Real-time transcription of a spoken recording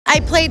I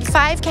played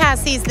 5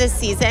 Cassies this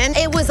season.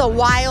 It was a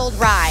wild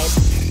ride.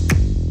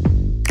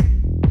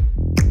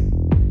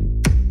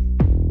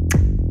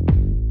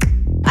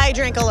 I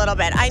drink a little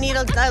bit. I need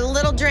a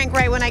little drink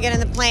right when I get in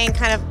the plane,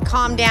 kind of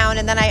calm down,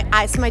 and then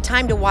it's my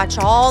time to watch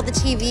all the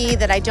TV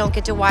that I don't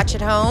get to watch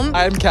at home.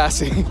 I'm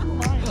Cassie.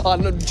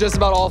 On just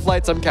about all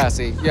flights, I'm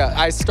Cassie. Yeah,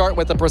 I start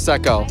with a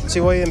Prosecco. Si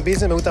voy en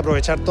business, me gusta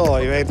aprovechar todo.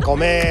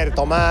 Comer,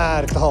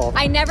 tomar, todo.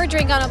 I never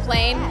drink on a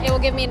plane. It will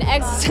give me an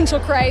existential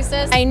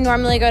crisis. I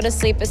normally go to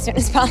sleep as soon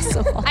as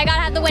possible. I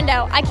gotta have the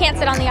window. I can't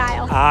sit on the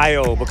aisle.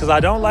 Aisle, because I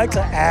don't like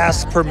to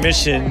ask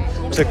permission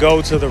to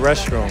go to the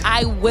restroom.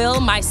 I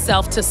will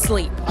myself to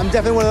sleep. I'm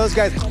definitely one of those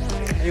guys.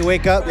 You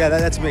wake up, yeah,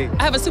 that's me.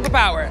 I have a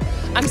superpower.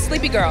 I'm a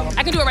sleepy girl.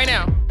 I can do it right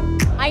now.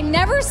 I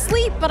never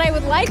sleep, but I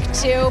would like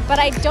to, but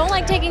I don't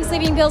like taking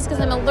sleeping pills because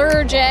I'm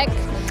allergic.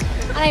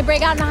 And I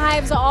break out in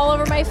hives all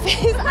over my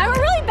face. I'm a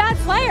really bad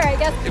flyer, I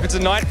guess. If it's a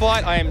night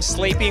flight, I am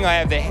sleeping. I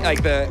have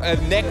the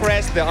neck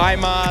rest, the eye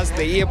mask,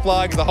 the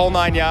earplugs, the whole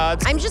 9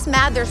 yards. I'm just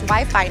mad there's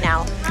Wi-Fi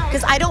now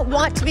because I don't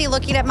want to be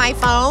looking at my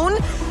phone.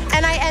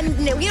 And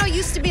you know, it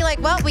used to be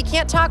like, well, we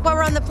can't talk while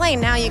we're on the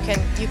plane. Now you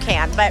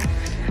can, but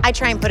I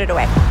try and put it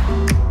away.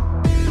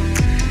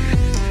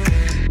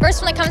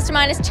 First one that comes to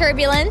mind is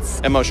turbulence.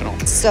 Emotional.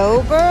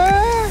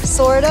 Sober,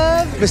 sort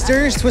of.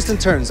 Mysterious twists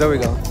and turns, there we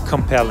go.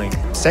 Compelling.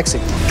 Sexy.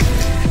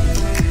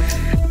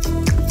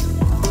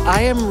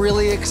 I am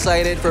really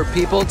excited for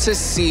people to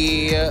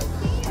see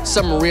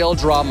some real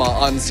drama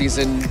on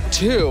season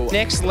 2.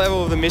 Next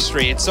level of the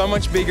mystery. It's so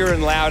much bigger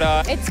and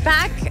louder. It's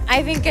back.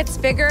 I think it's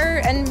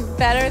bigger and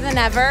better than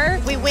ever.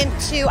 We went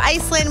to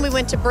Iceland, we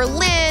went to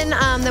Berlin,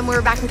 then we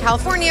were back in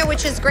California,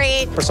 which is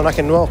great.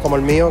 Personajes nuevos como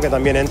el mío que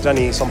también entran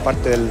y son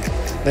parte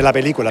de la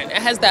película. It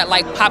has that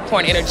like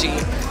popcorn energy.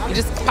 You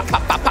just pop,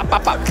 pop, pop, pop,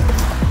 pop, pop.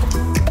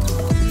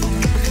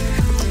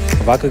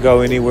 If I could go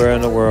anywhere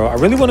in the world, I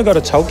really want to go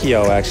to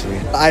Tokyo, actually.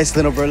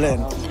 Iceland or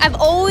Berlin. I've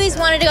always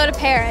wanted to go to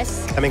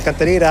Paris. Me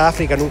encantaría ir a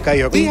África, nunca he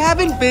ido. We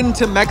haven't been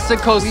to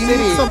Mexico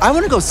City. I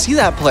want to go see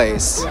that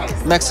place.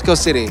 Mexico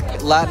City.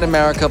 Latin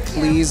America,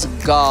 please,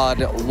 God,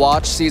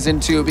 watch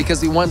season 2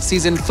 because we want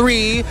season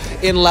 3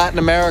 in Latin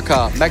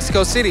America.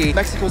 Mexico City.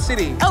 Mexico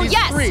City. Oh, season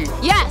yes. 3.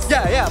 Yes.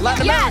 Yeah,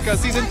 Latin Yes. America,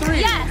 season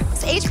 3. Yes.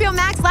 HBO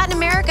Max Latin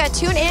America,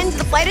 tune in to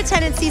the Flight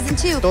Attendant Season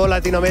 2. Toda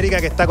Latinoamérica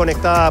que está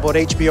conectada por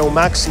HBO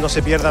Max, no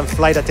se pierdan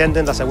Flight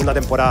Attendant, la segunda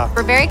temporada.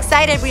 We're very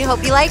excited. We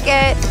hope you like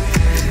it.